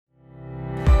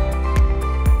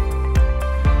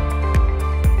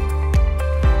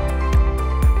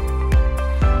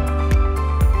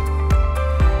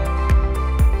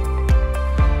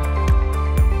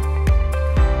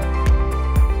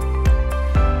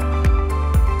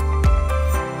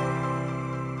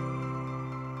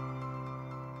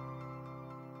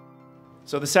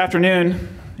So this afternoon,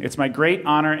 it's my great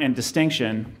honor and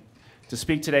distinction to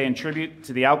speak today in tribute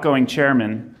to the outgoing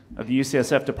chairman of the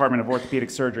UCSF Department of Orthopedic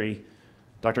Surgery,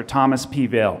 Dr. Thomas P.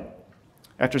 Vail.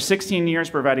 After 16 years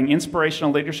providing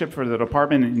inspirational leadership for the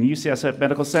department in UCSF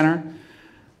Medical Center,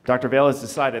 Dr. Vail has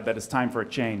decided that it's time for a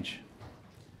change.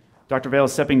 Dr. Vail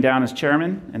is stepping down as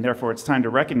chairman, and therefore it's time to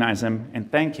recognize him and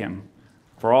thank him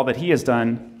for all that he has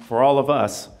done for all of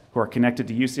us who are connected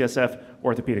to UCSF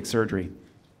orthopedic surgery.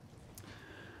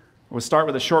 We'll start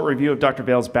with a short review of Dr.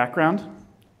 Vail's background.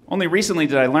 Only recently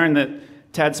did I learn that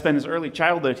Tad spent his early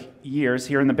childhood years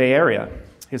here in the Bay Area.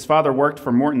 His father worked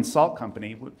for Morton Salt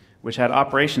Company, which had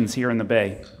operations here in the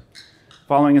Bay.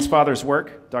 Following his father's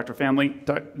work, Dr.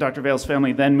 Vail's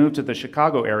family then moved to the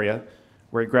Chicago area,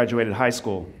 where he graduated high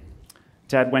school.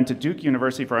 Tad went to Duke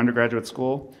University for undergraduate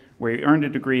school, where he earned a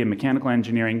degree in mechanical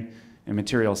engineering and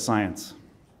materials science.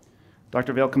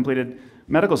 Dr. Vail completed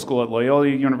medical school at Loyola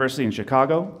University in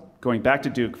Chicago, going back to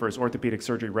Duke for his orthopedic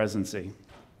surgery residency.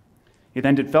 He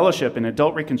then did fellowship in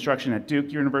adult reconstruction at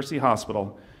Duke University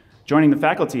Hospital, joining the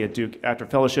faculty at Duke after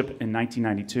fellowship in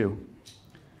 1992.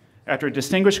 After a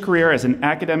distinguished career as an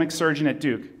academic surgeon at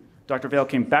Duke, Dr. Vail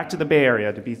came back to the Bay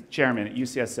Area to be chairman at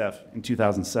UCSF in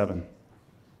 2007.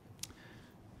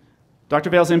 Dr.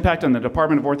 Vail's impact on the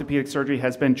Department of Orthopedic Surgery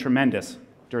has been tremendous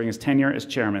during his tenure as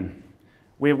chairman.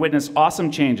 We have witnessed awesome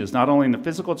changes, not only in the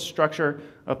physical structure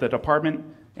of the department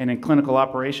and in clinical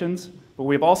operations, but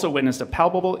we have also witnessed a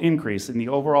palpable increase in the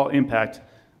overall impact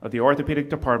of the orthopedic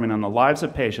department on the lives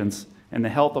of patients and the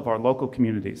health of our local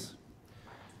communities.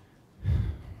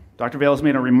 Dr. Vail has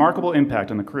made a remarkable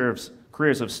impact on the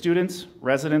careers of students,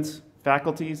 residents,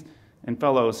 faculties, and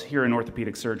fellows here in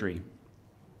orthopedic surgery.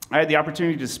 I had the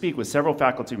opportunity to speak with several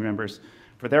faculty members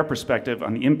for their perspective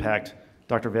on the impact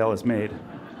Dr. Vail has made.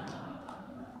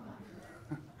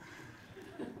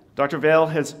 Dr. Vail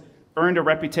has earned a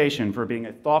reputation for being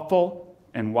a thoughtful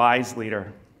and wise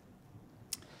leader.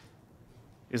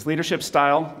 His leadership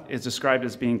style is described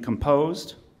as being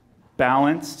composed,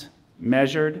 balanced,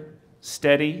 measured,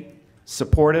 steady,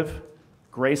 supportive,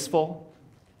 graceful,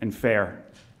 and fair.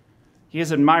 He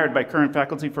is admired by current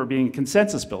faculty for being a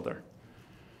consensus builder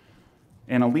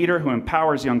and a leader who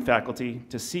empowers young faculty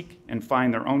to seek and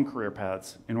find their own career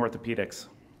paths in orthopedics.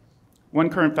 One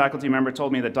current faculty member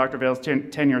told me that Dr. Vail's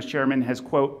tenure as chairman has,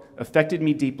 quote, affected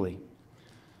me deeply,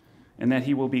 and that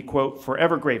he will be, quote,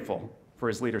 forever grateful for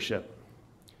his leadership.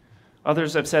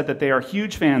 Others have said that they are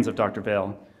huge fans of Dr.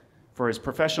 Vail for his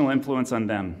professional influence on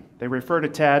them. They refer to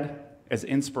Tad as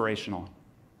inspirational.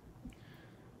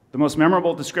 The most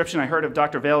memorable description I heard of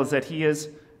Dr. Vail is that he is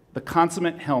the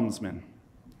consummate helmsman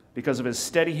because of his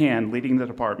steady hand leading the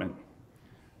department.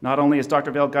 Not only has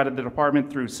Dr. Vail guided the department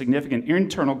through significant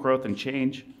internal growth and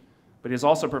change, but he has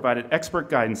also provided expert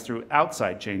guidance through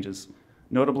outside changes,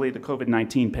 notably the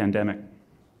COVID-19 pandemic.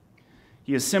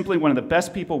 He is simply one of the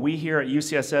best people we here at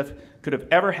UCSF could have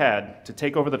ever had to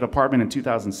take over the department in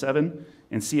 2007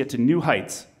 and see it to new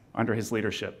heights under his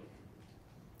leadership.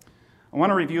 I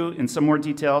want to review in some more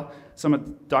detail some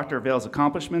of Dr. Vail's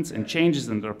accomplishments and changes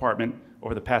in the department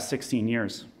over the past 16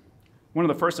 years. One of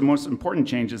the first and most important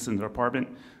changes in the department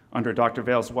under Dr.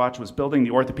 Vail's watch was building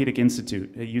the Orthopedic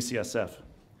Institute at UCSF.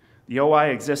 The OI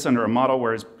exists under a model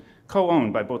where it's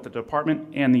co-owned by both the department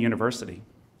and the university.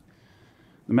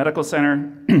 The medical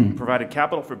center provided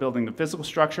capital for building the physical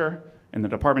structure, and the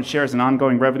department shares an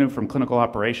ongoing revenue from clinical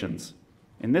operations.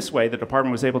 In this way, the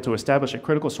department was able to establish a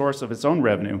critical source of its own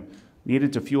revenue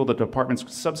needed to fuel the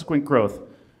department's subsequent growth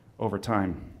over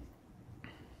time.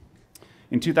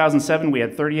 In 2007, we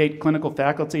had 38 clinical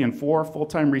faculty and 4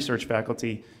 full-time research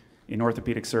faculty in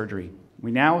orthopedic surgery.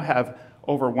 We now have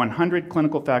over 100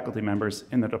 clinical faculty members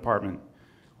in the department,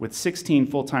 with 16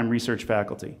 full-time research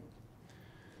faculty.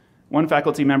 One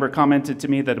faculty member commented to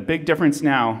me that a big difference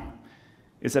now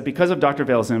is that because of Dr.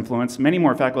 Vail's influence, many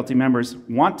more faculty members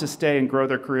want to stay and grow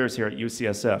their careers here at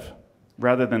UCSF,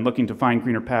 rather than looking to find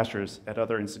greener pastures at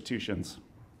other institutions.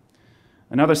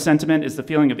 Another sentiment is the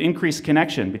feeling of increased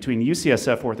connection between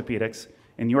UCSF orthopedics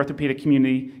and the orthopedic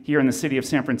community here in the city of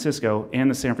San Francisco and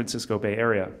the San Francisco Bay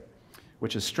Area,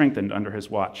 which has strengthened under his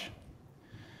watch.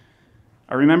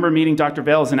 I remember meeting Dr.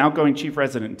 Vail as an outgoing chief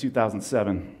resident in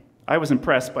 2007. I was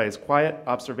impressed by his quiet,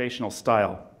 observational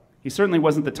style. He certainly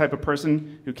wasn't the type of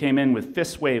person who came in with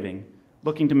fists waving,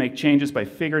 looking to make changes by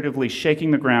figuratively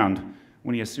shaking the ground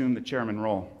when he assumed the chairman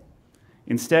role.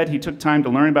 Instead, he took time to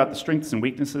learn about the strengths and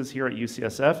weaknesses here at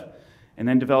UCSF, and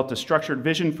then developed a structured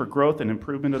vision for growth and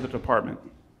improvement of the department.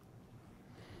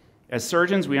 As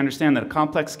surgeons, we understand that a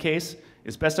complex case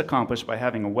is best accomplished by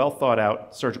having a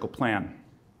well-thought-out surgical plan.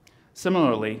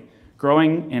 Similarly,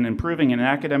 Growing and improving an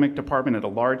academic department at a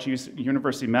large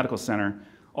university medical center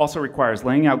also requires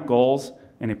laying out goals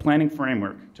and a planning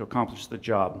framework to accomplish the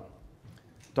job.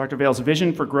 Dr. Vail's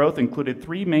vision for growth included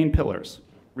three main pillars: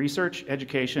 research,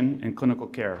 education, and clinical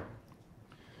care.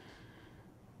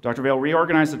 Dr. Vail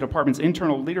reorganized the department's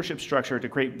internal leadership structure to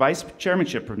create vice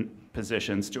chairmanship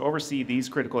positions to oversee these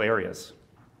critical areas.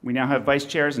 We now have vice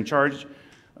chairs in charge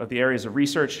of the areas of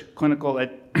research,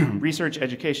 research,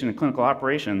 education, and clinical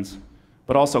operations,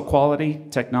 but also quality,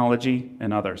 technology,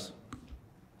 and others.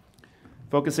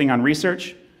 Focusing on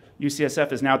research,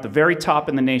 UCSF is now at the very top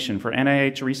in the nation for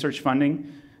NIH research funding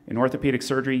in orthopedic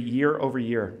surgery year over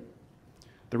year.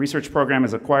 The research program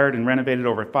has acquired and renovated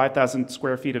over 5,000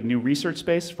 square feet of new research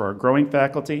space for our growing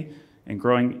faculty and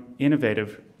growing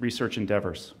innovative research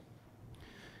endeavors.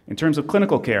 In terms of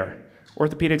clinical care,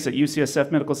 orthopedics at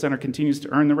UCSF Medical Center continues to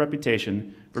earn the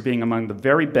reputation for being among the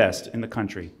very best in the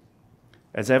country,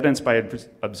 as evidenced by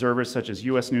observers such as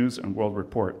US News and World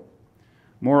Report.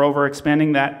 Moreover,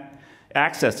 expanding that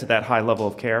access to that high level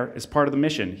of care is part of the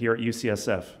mission here at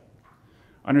UCSF.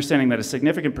 Understanding that a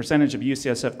significant percentage of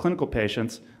UCSF clinical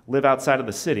patients live outside of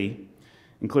the city,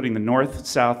 including the North,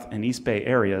 South, and East Bay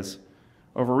areas,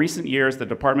 over recent years, the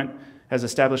department has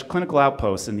established clinical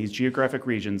outposts in these geographic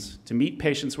regions to meet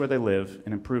patients where they live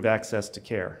and improve access to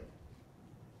care.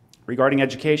 Regarding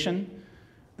education,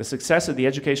 the success of the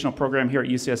educational program here at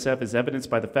UCSF is evidenced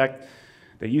by the fact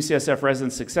that UCSF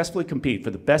residents successfully compete for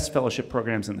the best fellowship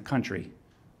programs in the country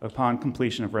upon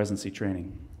completion of residency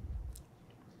training.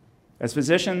 As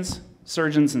physicians,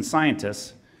 surgeons, and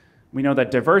scientists, we know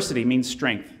that diversity means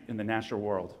strength in the natural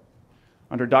world.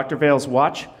 Under Dr. Vail's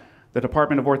watch, the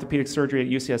Department of Orthopedic Surgery at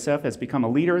UCSF has become a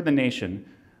leader in the nation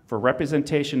for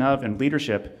representation of and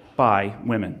leadership by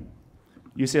women.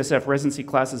 UCSF residency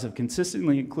classes have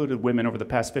consistently included women over the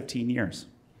past 15 years.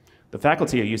 The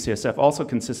faculty at UCSF also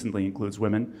consistently includes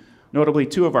women, notably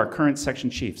two of our current section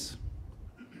chiefs.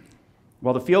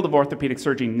 While the field of orthopedic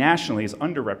surgery nationally is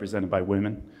underrepresented by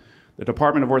women, the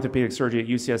Department of Orthopedic Surgery at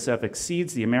UCSF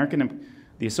exceeds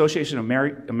the Association of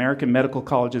American Medical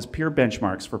Colleges peer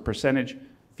benchmarks for percentage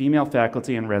female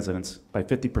faculty and residents by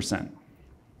 50%.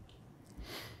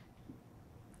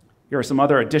 Here are some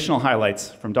other additional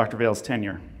highlights from Dr. Vail's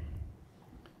tenure.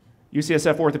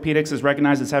 UCSF Orthopedics is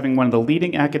recognized as having one of the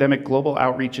leading academic global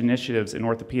outreach initiatives in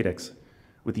orthopedics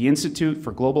with the Institute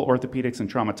for Global Orthopedics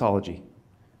and Traumatology.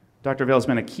 Dr. Vail has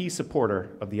been a key supporter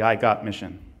of the IGOT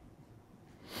mission.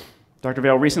 Dr.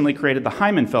 Vail recently created the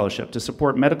Hyman Fellowship to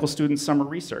support medical student summer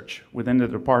research within the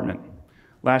department.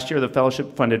 Last year, the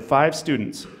fellowship funded 5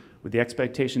 students with the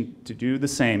expectation to do the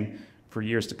same for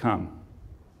years to come.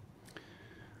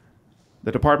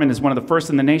 The department is one of the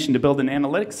first in the nation to build an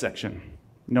analytics section,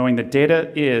 knowing that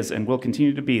data is and will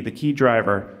continue to be the key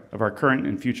driver of our current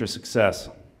and future success.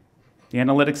 The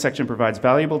analytics section provides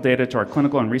valuable data to our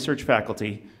clinical and research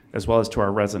faculty, as well as to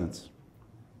our residents.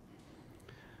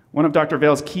 One of Dr.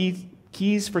 Vail's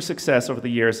keys for success over the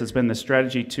years has been the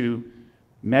strategy to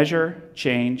measure,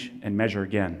 change, and measure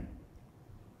again.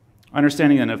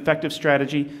 Understanding an effective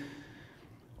strategy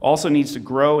also needs to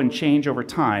grow and change over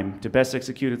time to best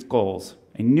execute its goals.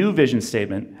 A new vision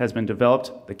statement has been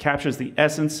developed that captures the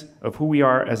essence of who we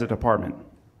are as a department.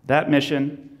 That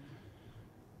mission,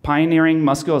 pioneering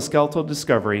musculoskeletal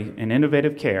discovery and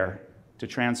innovative care to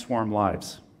transform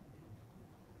lives.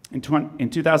 In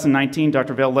 2019,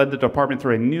 Dr. Vail led the department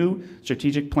through a new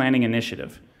strategic planning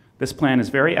initiative. This plan is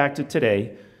very active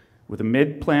today, with a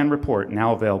mid-plan report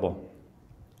now available.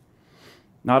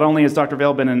 Not only has Dr.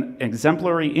 Vail been an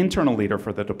exemplary internal leader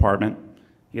for the department,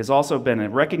 he has also been a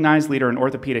recognized leader in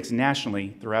orthopedics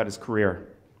nationally throughout his career.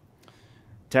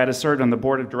 Tad has served on the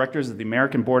board of directors of the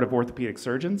American Board of Orthopedic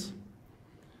Surgeons.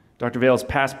 Dr. Vail is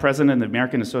past president of the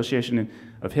American Association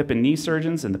of Hip and Knee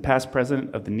Surgeons and the past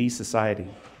president of the Knee Society.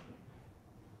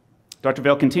 Dr.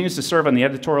 Vail continues to serve on the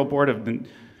editorial board of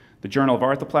the Journal of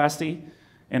Arthroplasty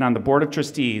and on the board of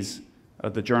trustees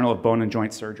of the Journal of Bone and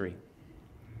Joint Surgery.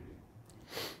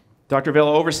 Dr. Vail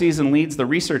oversees and leads the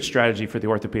research strategy for the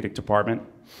orthopedic department,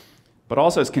 but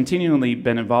also has continually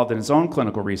been involved in his own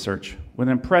clinical research with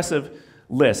an impressive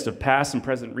list of past and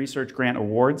present research grant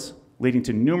awards, leading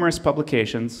to numerous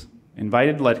publications,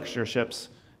 invited lectureships,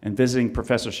 and visiting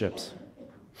professorships.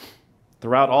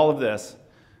 Throughout all of this,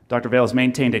 Dr. Vail has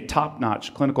maintained a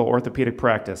top-notch clinical orthopedic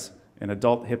practice in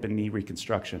adult hip and knee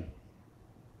reconstruction.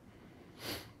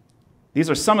 These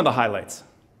are some of the highlights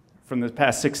from the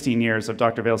past 16 years of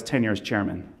Dr. Vail's tenure as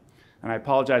chairman, and I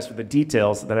apologize for the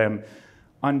details that I am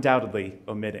undoubtedly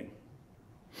omitting.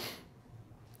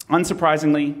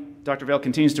 Unsurprisingly, Dr. Vail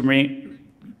continues to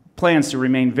plans to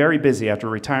remain very busy after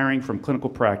retiring from clinical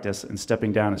practice and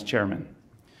stepping down as chairman.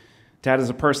 Tad is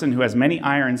a person who has many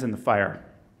irons in the fire,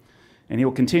 and he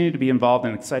will continue to be involved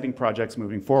in exciting projects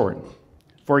moving forward.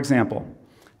 For example,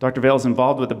 Dr. Vail is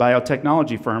involved with a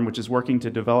biotechnology firm which is working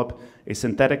to develop a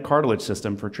synthetic cartilage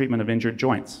system for treatment of injured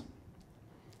joints.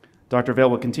 Dr. Vail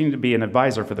will continue to be an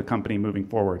advisor for the company moving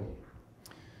forward.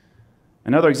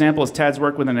 Another example is Tad's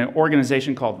work with an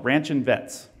organization called Ranch and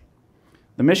Vets.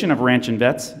 The mission of Ranch and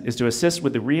Vets is to assist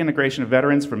with the reintegration of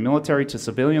veterans from military to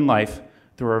civilian life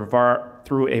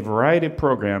through a variety of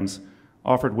programs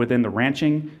offered within the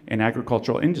ranching and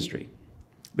agricultural industry.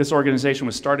 This organization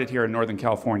was started here in Northern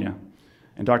California,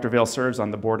 and Dr. Vail serves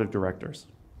on the board of directors.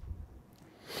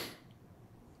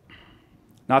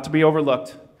 Not to be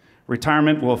overlooked,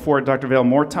 retirement will afford Dr. Vail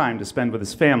more time to spend with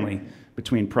his family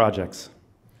between projects.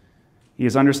 He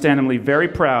is understandably very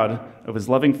proud of his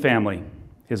loving family,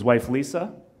 his wife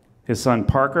Lisa, his son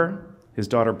Parker, his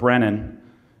daughter Brennan,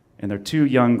 and their 2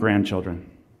 young grandchildren.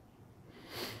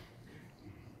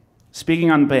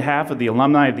 Speaking on behalf of the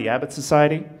alumni of the Abbott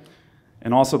Society,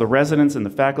 and also the residents and the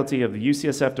faculty of the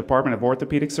UCSF Department of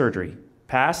Orthopedic Surgery,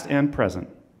 past and present,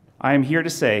 I am here to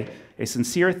say a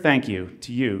sincere thank you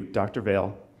to you, Dr.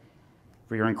 Vail,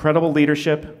 for your incredible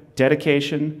leadership,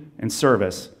 dedication, and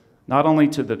service, not only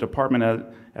to the department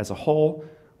as a whole,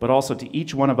 but also to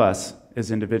each one of us as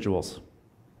individuals.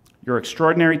 Your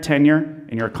extraordinary tenure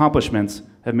and your accomplishments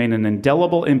have made an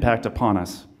indelible impact upon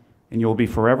us, and you will be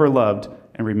forever loved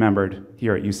and remembered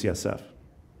here at UCSF.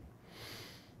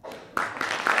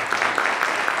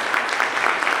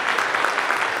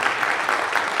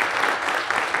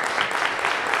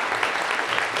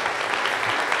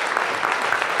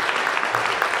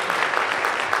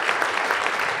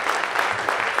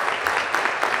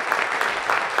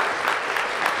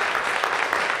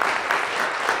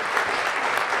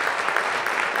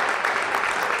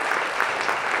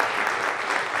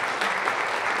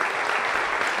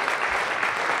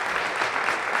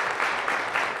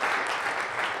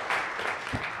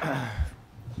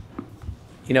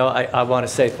 You know, I want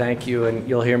to say thank you, and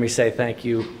you'll hear me say thank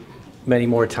you many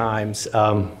more times.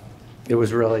 It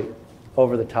was really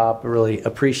over the top. I really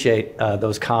appreciate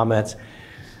those comments.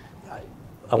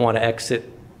 I want to exit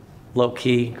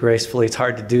low-key, gracefully. It's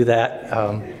hard to do that.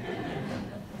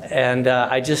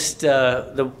 I just,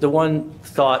 the one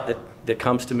thought that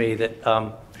comes to me that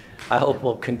I hope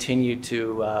will continue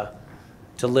to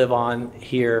live on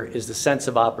here is the sense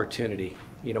of opportunity.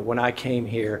 You know, when I came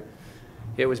here,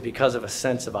 it was because of a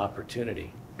sense of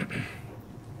opportunity.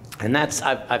 And that's,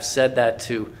 I've said that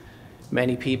to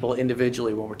many people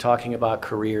individually when we're talking about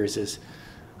careers, is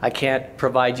I can't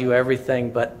provide you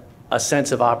everything, but a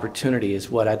sense of opportunity is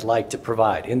what I'd like to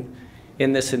provide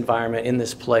in this environment, in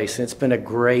this place. And it's been a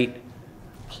great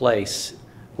place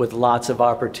with lots of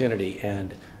opportunity.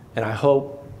 And I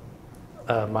hope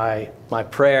my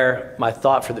prayer, my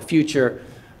thought for the future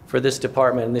for this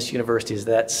department and this university is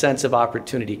that sense of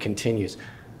opportunity continues.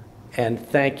 And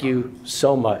thank you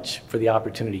so much for the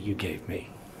opportunity you gave me.